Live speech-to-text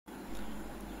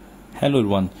Hello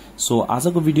everyone so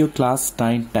आजको video class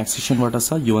 9 ट्याक्सेसनबाट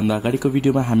छ। यो भन्दा अगाडिको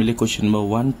भिडियोमा हामीले क्वेशन नम्बर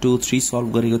 1 2 3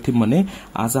 सल्भ गरेको थियौं भने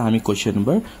आज हामी क्वेशन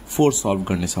नम्बर 4 सल्भ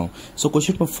गर्ने छौं। सो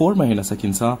क्वेशन नम्बर 4 मा हेर्न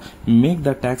सकिन्छ make the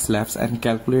tax स्ल्याब्स and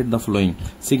calculate the following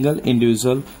single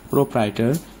individual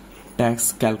proprietor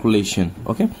tax calculation.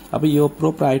 Okay, अब यो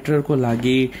प्रोप्राइटर को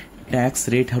लागि ट्याक्स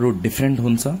रेटहरु डिफरेन्ट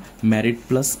हुन्छ। मेरिट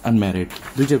प्लस अनमेरिट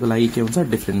दुईटैको लागि के हुन्छ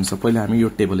डिफरेन्ट हुन्छ। पहिला हामी यो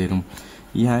टेबल हेरौं।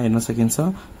 यहाँ हेर्न सकिन्छ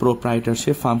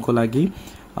प्रोप्राइटरशिप फार्म को लागि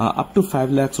up two 5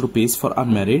 lakh rupees for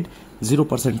unmarried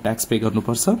 0% tax pay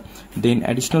गर्नुपर्छ। Then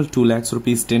additional 2 lakh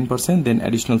rupees 10%, then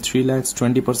additional 3 lakh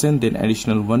 20%, then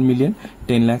additional 1 million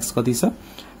 10 lakh कति छ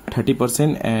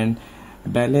 30% and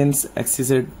balance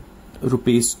एक्सिजेड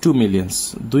rupees 2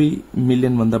 millions 2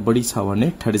 million भन्दा बढी छ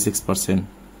भने 36%।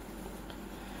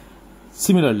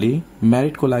 सिमिलरली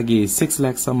मेरिट को लागि 6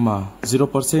 लाख सम्म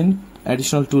 0%,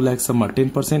 एडिशनल 2 लाख सम्म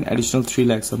 10%, एडिशनल 3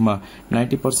 लाख सम्म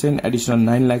 90%, एडिशनल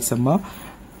 9 लाख सम्म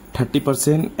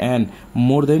 30% एंड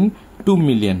मोर देन 2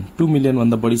 मिलियन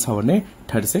भन्दा बढी छ भने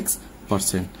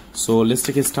 36%। So let's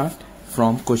take start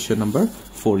from question number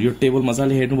 4। यो टेबल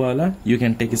मजाले हेर्नुभयो होला, you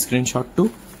can take screenshot to.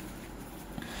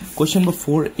 Question number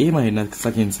 4A मा हेर्न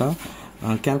सकिन्छ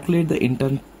calculate the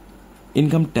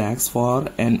income tax for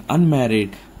an unmarried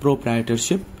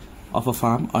proprietorship of a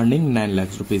farm earning 9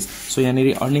 lakhs rupees. So यहाँ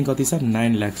earning कति छ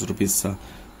 9 lakhs rupees छ।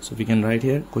 So we can write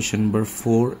here question number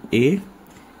 4A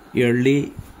yearly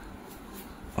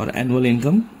or annual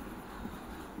income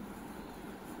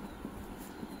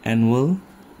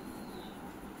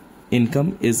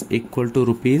is equal to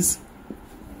rupees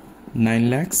 9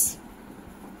 lakhs।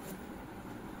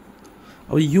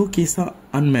 अब यो के छ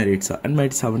unmarried छ।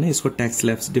 Unmarried छ भने यसको ट्याक्स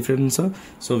स्ल्याब्स डिफरेन्ट हुन्छ।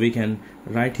 So we can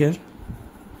write here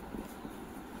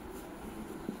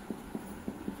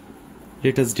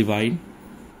let us divide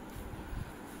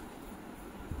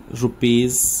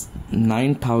rupees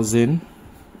 9,000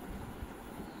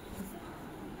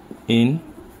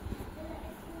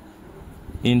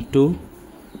 into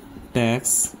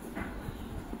tax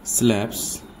slabs।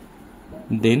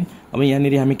 then अब यहाँ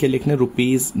हामी के लेख्ने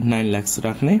रुपीस 9 लाख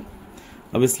राख्ने।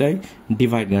 अब यसलाई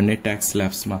डिवाइड गर्ने ट्याक्स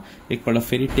स्ल्याब्स मा। एकपल्ट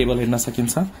फेरि टेबल हेर्न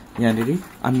सकिन्छ। यहाँ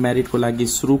अनमेरिड को लागि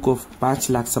सुरुको 5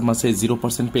 लाख सम्म चाहिँ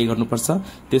 0% पे गर्नुपर्छ।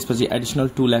 त्यसपछि एडिशनल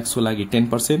 2 लाख को लागि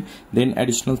 10%, देन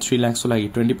एडिशनल 3 लाख को लागि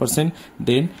 20%,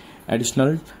 देन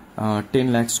एडिशनल 10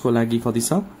 लाख को लागि कति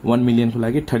छ 1 मिलियन को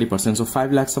लागि 30%। सो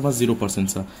 5 लाख सम्म 0%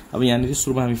 छ। अब यहाँ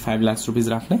सुरुमा हामी 5 लाख रुपीस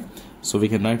राख्ने। So we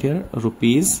can write here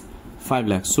rupees 5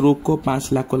 lakh. सुरुको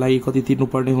 5 लाख को लागि कति तिर्नु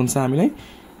पर्ने हुन्छ हामीलाई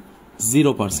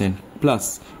 0%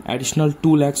 प्लस एडिशनल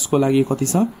 2 लाख को लागि कति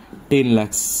छ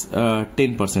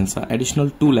 10% छ।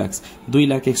 एडिशनल 2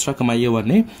 लाख एक्स्ट्रा कमाइयो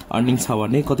भने अर्निङ छ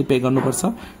भने कति पे गर्नुपर्छ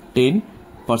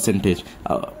 10%।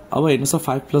 अब हेर्नुस्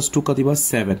 5 + 2 कति भयो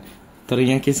 7, तर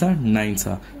यहाँ के छ 9 छ।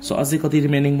 सो अझै कति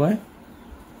रिमेनिङ भयो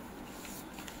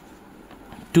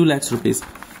 2 lakh rupees.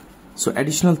 So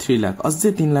additional 3 lakh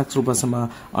अझै 3 लाख रुपैयाँसम्म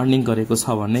अर्निङ गरेको छ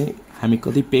भने हामी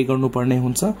कति पे गर्नुपर्ने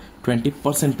हुन्छ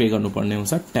 20% पे गर्नुपर्ने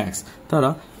हुन्छ ट्याक्स।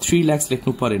 तर 3 लाख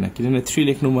लेख्नु परेन किनभने 3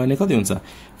 लेख्नु भने कति हुन्छ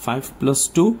 5 +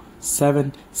 2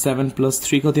 7, 7 +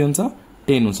 3 कति हुन्छ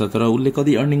 10 हुन्छ। तर उसले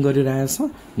कति अर्निङ गरिरहेछ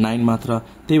 9 मात्र।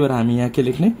 त्यही भएर हामी यहाँ के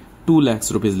लेख्ने 2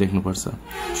 लाख रुपीस लेख्नुपर्छ।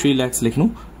 3 लाख लेख्नु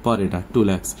परेन 2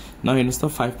 लाख। न हेर्नुस् त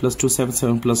 5 + 2 7,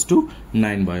 7 + 2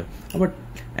 9 भयो। अब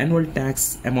annual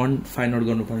tax amount find out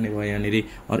गर्नुपर्ने भयो यहाँ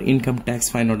और इन्कम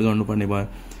ट्याक्स फाइन्ड आउट गर्नुपर्ने भयो।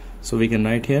 So we can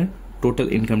write here total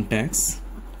income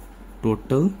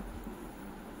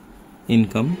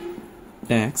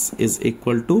tax is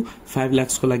equal to 5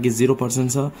 lakhs को लागि 0%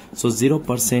 छ। so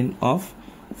 0% of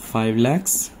 5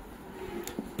 lakhs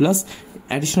plus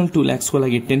additional 2 lakhs को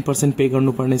लागि 10% पे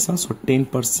गर्नु पर्ने छ। so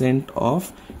 10% of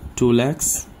 2 lakhs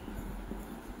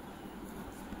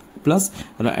प्लस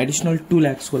र एडिशनल 2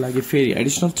 लाख को लागि फेरि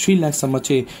एडिशनल 3 लाख सम्म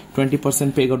चाहिँ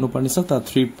 20% पे गर्नु पर्ने छ। त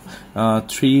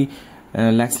 3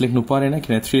 लाख लेख्नु परेन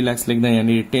किन 3 लाख लेख्दा यहाँ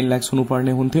 10 लाख हुनु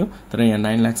पर्ने हुन्थ्यो, तर यहाँ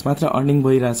 9 लाख मात्र अर्निङ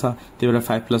भइरहेछ। त्यही भएर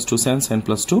 5 + 2 7, 7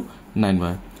 + 2 9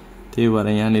 भयो। त्यही भएर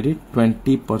यहाँ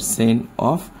 20%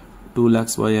 अफ 2 लाख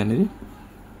भयो यहाँ।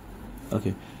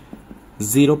 ओके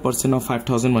 0% अफ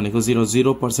 5000 भनेको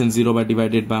 0% 0 बाइ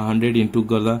डिवाइडेड बाइ 100 इन्टु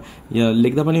गर्दा यहाँ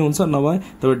लेख्दा पनि हुन्छ, नभए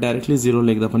तर डाइरेक्टली 0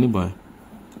 लेख्दा पनि भयो।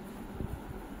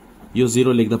 यो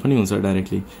 0 लेख्दा पनि हुन्छ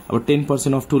डाइरेक्टली। अब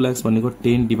 10% अफ 2 लाख भनेको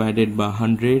 10 डिवाइडेड बाइ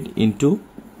 100 इन्टु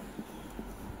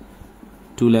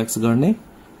 2 लाख गर्ने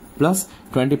plus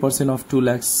 20% of 2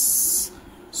 lakh.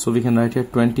 So we can write here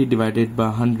 20 divided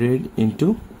by 100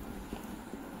 into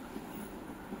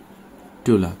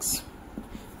 2 lakh.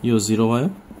 यो 0 भयो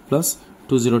plus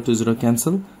 20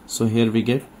 cancel। So here we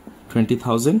get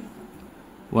 20,000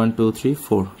 1 2 3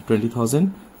 4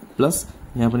 20,000 plus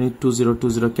यहाँ पनि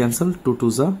 2020 क्यान्सल 2 2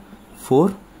 जा 4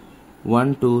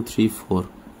 1 2 3 4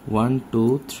 1 2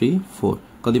 3 4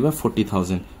 कति भयो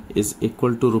 40,000 is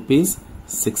equal to rupees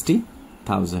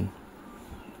 60,000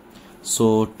 so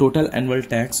total annual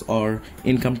tax or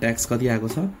income tax कति आएको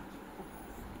छ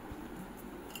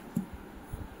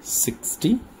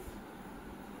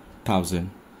 60,000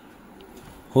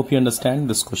 hope you understand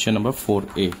this question number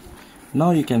 4a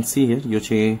now you can see here यो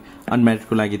चाहिँ unmarried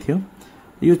को लागि थियो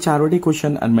यो चारवटै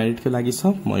क्वेशन अनम्यारिड को लागि छ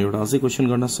म एउटा अझै क्वेशन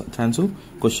गर्न चाहन्छु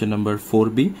question number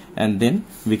 4b and then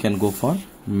we can go for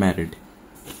married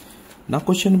now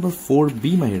question number 4b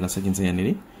मा हेर्न सकिन्छ यहाँनिर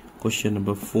question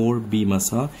number 4b मा छ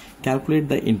calculate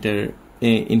the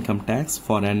income tax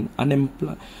for an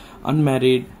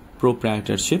unmarried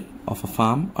proprietorship of a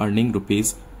farm earning rupees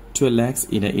 12 lakhs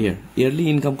in a year yearly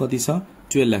income कति छ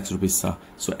 12 lakhs rupees छ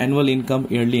so annual income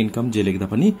yearly income जे लेख्दा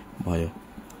पनि भयो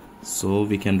so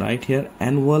we can write here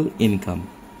annual income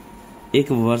एक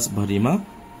वर्ष भरिमा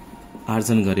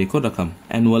आर्जन गरेको रकम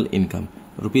annual income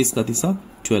रुपीस कति छ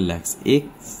 12 lakhs एक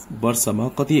वर्षमा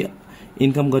कति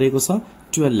इन्कम गरेको छ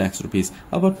 12 lakhs रुपीस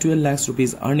अब 12 lakhs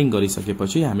रुपीस अर्निङ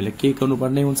गरिसकेपछि हामीले के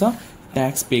गर्नुपर्ने हुन्छ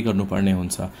ट्याक्स पे गर्नुपर्ने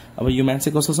हुन्छ अब यो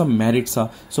मान्छे कस्तो छ म्यारिड छ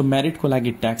सो म्यारिड को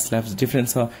लागि ट्याक्स स्ल्याब्स डिफरेंट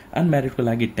छ अनम्यारिड को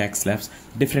लागि ट्याक्स स्ल्याब्स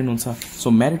डिफरेंट हुन्छ सो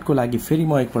म्यारिड को लागि फेरि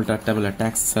म एकपल्ट तपाईलाई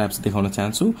ट्याक्स स्ल्याब्स देखाउन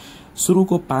चाहन्छु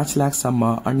सुरुको 5 लाख सम्म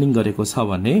अर्निङ गरेको छ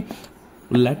भने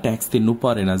उलाई ट्याक्स दिनु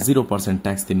परेन 0%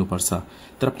 ट्याक्स दिनु पर्छ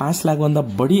तर 5 लाख भन्दा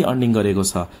बढी अर्निङ गरेको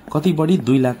छ कति बढी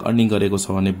 2 लाख अर्निङ गरेको छ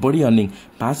भने बढी अर्निङ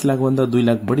 5 लाख भन्दा 2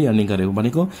 लाख बढी अर्निङ गरेको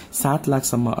भनेको 7 लाख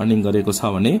सम्म अर्निङ गरेको छ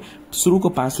भने सुरुको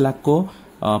 5 लाख को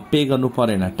पे गर्नु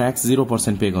परेन ट्याक्स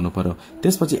 0% पे गर्नु पर्यो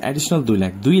त्यसपछि एडिशनल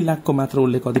 2 लाख को मात्र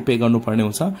उले कति पे गर्नु पर्ने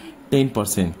हुन्छ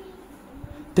 10%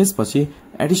 त्यसपछि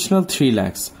एडिशनल 3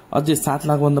 लाख अझै 7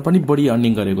 लाख भन्दा पनि बढी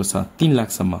अर्निङ गरेको छ 3 लाख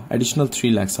सम्म एडिशनल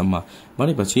 3 लाख सम्म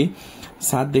भनेपछि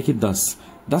 7 देखि 10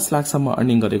 लाख सम्म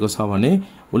अर्निङ गरेको छ भने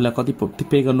उलाई कति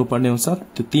पे गर्नु पर्ने हुन्छ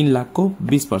त्यो 3 लाख को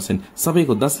 20%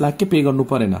 सबैको 10 लाख के पे गर्नु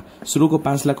परेन सुरुको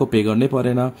 5 लाख को पे गर्नै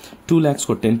परेन 2 लाख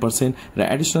को 10% र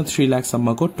एडिशनल 3 लाख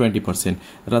सम्मको 20%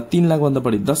 र 3 लाख भन्दा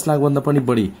बढी 10 लाख भन्दा पनि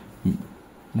बढी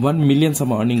 1 मिलियन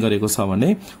सम्म अर्निङ गरेको छ भने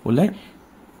उलाई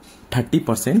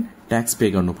 30% ट्याक्स पे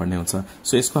गर्नुपर्ने हुन्छ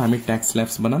सो यसको हामी ट्याक्स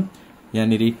स्ल्याब्स बनाम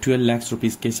यानीरि 12 लाख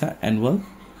रुपीस के छ एनुअल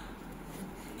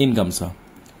इन्कम छ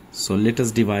so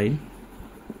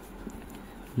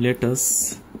let us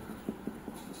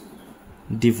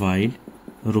divide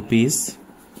rupees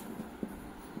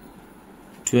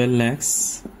 12 lakhs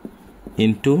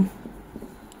into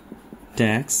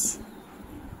tax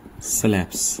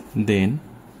slabs then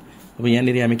अब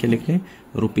यहाँनिर हामी के लेख्ने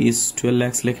रुपीस 12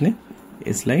 lakhs लेख्ने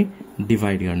यसलाई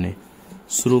डिवाइड गर्ने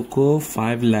सुरुको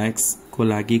 5 lakhs को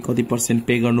लागि कति पर्सेन्ट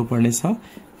पे गर्नुपर्ने छ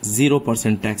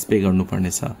 0% ट्याक्स पे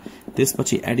गर्नुपर्ने छ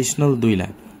त्यसपछि एडिशनल 2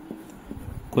 लाख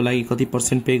को लागि कति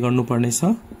पर्सेन्ट पे गर्नुपर्ने छ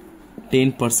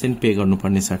 10% पे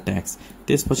गर्नुपर्ने छ ट्याक्स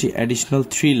त्यसपछि एडिशनल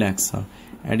 3 लाख छ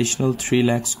एडिशनल 3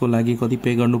 लाख को लागि कति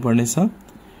पे गर्नुपर्ने छ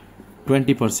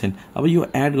 20% अब यो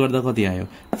एड गर्दा कति आयो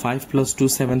 5 + 2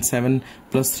 7 7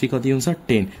 + 3 कति हुन्छ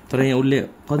 10 तर यहाँ उले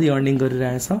कति अर्निङ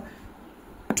गरिरहेछ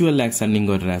 12 लाख अर्निङ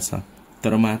गरिरहेछ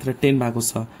तर मात्र 10 भएको छ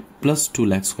प्लस 2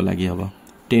 लाख को लागि अब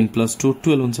 10 + 2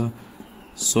 12 हुन्छ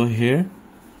सो हियर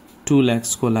 2 लाख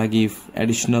को लागि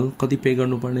एडिशनल कति पे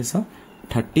गर्नुपर्ने छ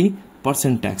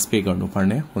 30% ट्याक्स पे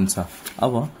गर्नुपर्ने हुन्छ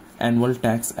अब annual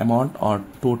tax amount or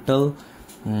total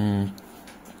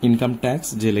income tax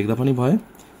जे लेख्दा पनि भयो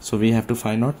so we have two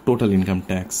find out total income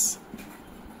tax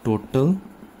total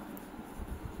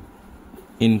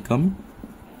income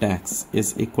tax is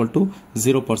equal to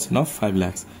 0% of 5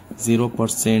 lakhs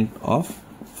 0% of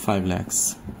 5 lakhs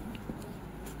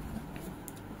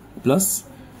plus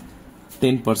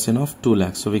 10% of 2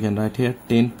 lakhs so we can write here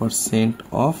 10%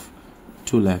 of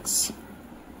 2 lakhs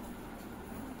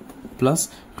plus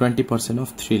 20%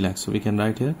 of 3 lakhs so we can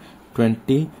write here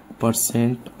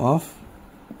 20% of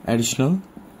additional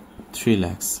 3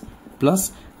 lakhs plus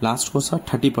last cost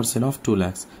 30% of 2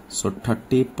 lakhs so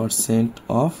 30%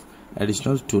 of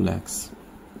additional 2 lakhs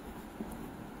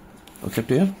okay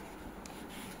clear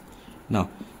now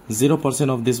 0%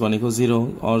 of this one equals 0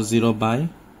 or 0 by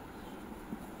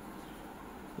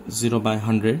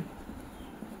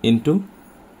 100 into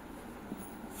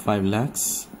 5 lakhs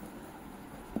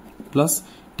plus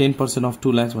 10% of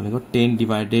 2 lakhs one equals 10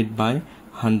 divided by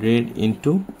 100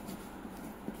 into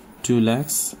 2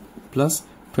 lakhs plus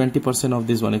 20% of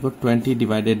this one equals 20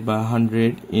 divided by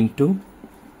 100 into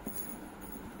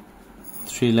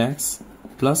 3 lakhs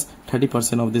plus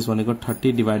 30% of this one equal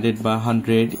 30 divided by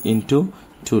 100 into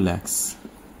 2 lakhs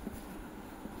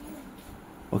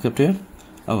okay clear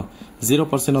अब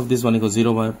 0% of this भनेको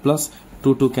 0 भयो plus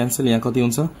 2 2 cancel यहाँ कति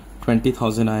हुन्छ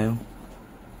 20,000 आयो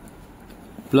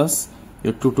plus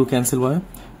यो 2 2 cancel भयो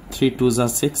 3 2 जा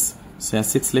 6 सो यहाँ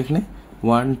 6 लेख्ने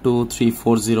 1 2 3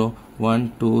 4 0 1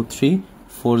 2 3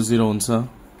 4 0 हुन्छ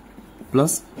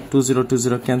प्लस 2 0 2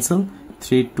 0 क्यान्सल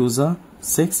 3 2 जा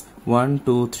 6 1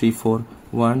 2 3 4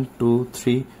 1 2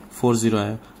 3 4 0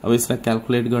 आयो अब यसलाई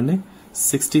क्याल्कुलेट गर्ने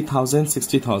 60,000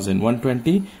 60,000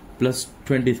 120 प्लस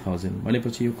 20,000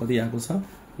 भनेपछि यो कति आएको छ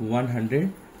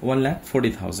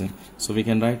 1,40,000 so we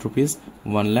can write rupees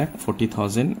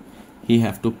 1,40,000 he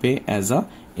have to pay as a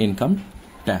income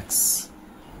tax.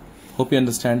 Hope you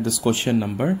understand this question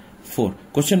number 4.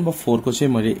 Question number 4 को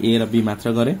चाहिँ मैले A र B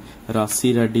मात्र गरे र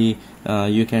C र D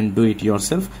you can do it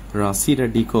yourself र C र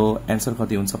D को आन्सर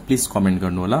कति हुन्छ प्लिज कमेन्ट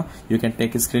गर्नु होला you can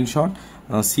take a screenshot.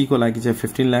 C को लागि चाहिँ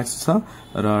 15 लाख छ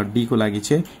र D को लागि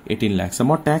चाहिँ 18 लाख छ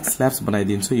म ट्याक्स स्ल्याब्स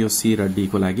बनाइदिन्छु यो C र D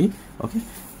को लागि ओके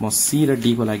म C र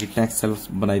D को लागि ट्याक्स स्ल्याब्स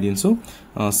बनाइदिन्छु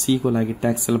C को लागि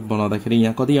ट्याक्स स्ल्याब बनाउँदाखेरि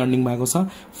यहाँ कति अर्निङ भएको छ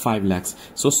 5 लाख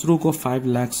सो सुरुको 5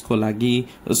 लाख को लागि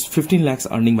 15 लाख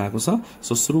अर्निङ भएको छ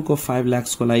सो सुरुको 5 लाख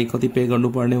को लागि कति पे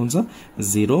गर्नुपर्ने हुन्छ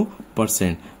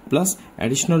 0% प्लस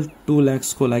एडिशनल 2 लाख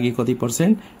को लागि कति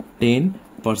पर्सेन्ट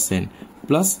 10%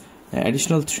 प्लस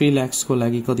एडिशनल 3 लाख को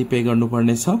लागि कति पे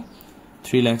गर्नुपर्ने छ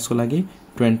 3 लाख को लागि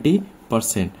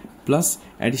 20% प्लस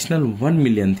एडिशनल 1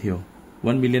 मिलियन थियो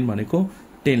 1 मिलियन भनेको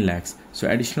 10 लाख सो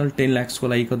एडिशनल 10 लाख को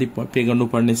लागि कति पे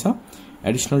गर्नुपर्ने छ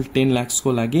एडिशनल 10 लाख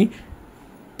को लागि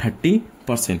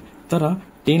 30% तर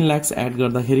 10 लाख एड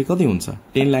गर्दाखेरि कति हुन्छ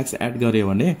 10 लाख एड गर्यो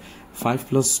भने 5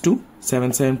 + 2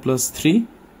 7 7 + 3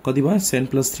 कति भयो 7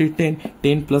 + 3 10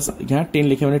 10 प्लस यहाँ 10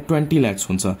 लेख्यो भने 20 लाख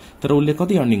हुन्छ तर उसले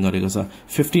कति अर्निङ गरेको छ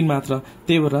 15 मात्र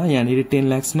त्यही भएर यहाँनिर 10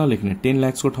 लाख नलेख्ने 10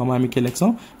 लाख को ठाउँमा हामी के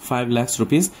लेख्छौं 5 लाख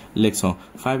रुपैयाँ लेख्छौं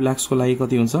 5 लाख को लागि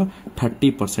कति हुन्छ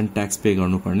 30% ट्याक्स पे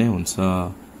गर्नुपर्ने हुन्छ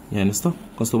यहाँ हेर्नुस् त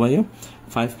कस्तो भयो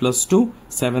 5 + 2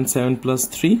 7 7 +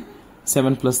 3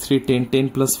 7 + 3 10 10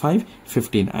 + 5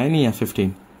 15 आयो नि यहाँ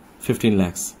 15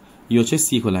 लाख यो चाहिँ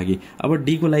C को लागि अब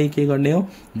D को लागि के गर्ने हो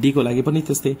D को लागि पनि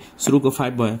त्यस्तै सुरुको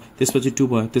 5 भयो त्यसपछि 2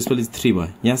 भयो त्यसपछि 3 भयो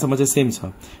यहाँसम्म चाहिँ सेम छ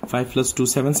 5 + 2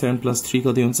 7 7 + 3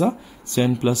 कति हुन्छ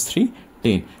 7 + 3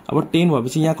 10 अब 10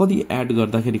 भएपछि यहाँ कति एड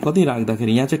गर्दाखेरि कति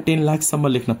राख्दाखेरि यहाँ चाहिँ 10 लाख सम्म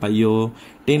लेख्न पाइयो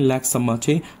 10 लाख सम्म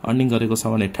चाहिँ अर्निङ गरेको छ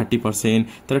भने 30%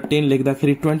 तर 10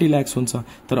 लेख्दाखेरि 20 लाख हुन्छ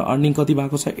तर अर्निङ कति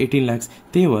भएको छ 18 लाख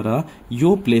त्यही भएर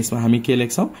यो प्लेसमा हामी के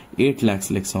लेख्छौं 8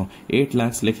 लाख लेख्छौं 8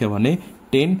 लाख लेख्यो भने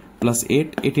 10 +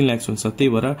 8 18 लाख हुन्छ त्यही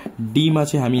भएर D मा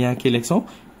चाहिँ हामी यहाँ के लेख्छौं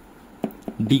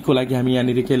D को लागि हामी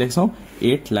यहाँ के लेख्छौं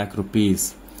 8 लाख रुपैयाँ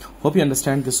hope you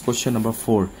understand this question number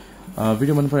 4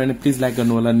 video मन पर्यो भने प्लिज लाइक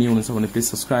गर्नु होला न्यू हुनुहुन्छ भने please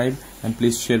subscribe and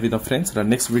please share with the friends र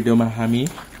नेक्स्ट भिडियोमा हामी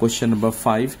क्वेशन नम्बर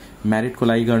 5 म्यारिट को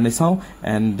लागि गर्ने छौं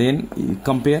एन्ड देन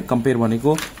कम्पेयर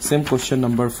भनेको सेम क्वेशन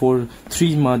नम्बर 4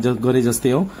 3 मा गरे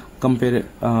जस्तै हो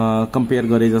कम्पेयर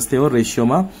गरे जस्तै हो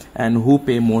रेशियोमा and who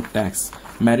pay more tax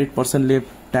married पर्सनले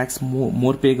tax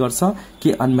more pay गर्छ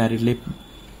कि अनम्यारिडले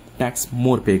ट्याक्स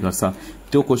मोर पे गर्छ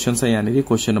त्यो क्वेशन छ यहाँनिर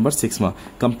क्वेशन नम्बर 6 मा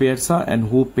कम्पेयर छ and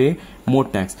who pay more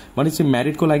tax भनेपछि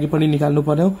म्यारिड को लागि पनि निकाल्नु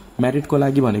पर्यो म्यारिड को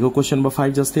लागि भनेको क्वेशन नम्बर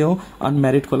 5 जस्तै हो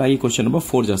अनम्यारिड को लागि क्वेशन नम्बर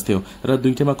 4 जस्तै हो र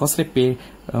दुईटैमा कसले पे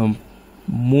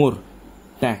मोर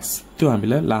ट्याक्स त्यो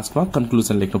हामीलाई लास्टमा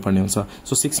कन्क्लुजन लेख्नु पर्ने हुन्छ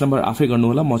सो 6 नम्बर आफै गर्नु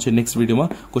होला म चाहिँ नेक्स्ट भिडियोमा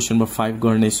क्वेशन नम्बर 5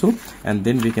 गर्ने छु and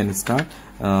then we can start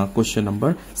question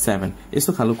number 7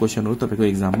 यस्तो खालको क्वेशनहरु तपाईको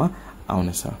एक्जाममा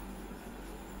आउनेछ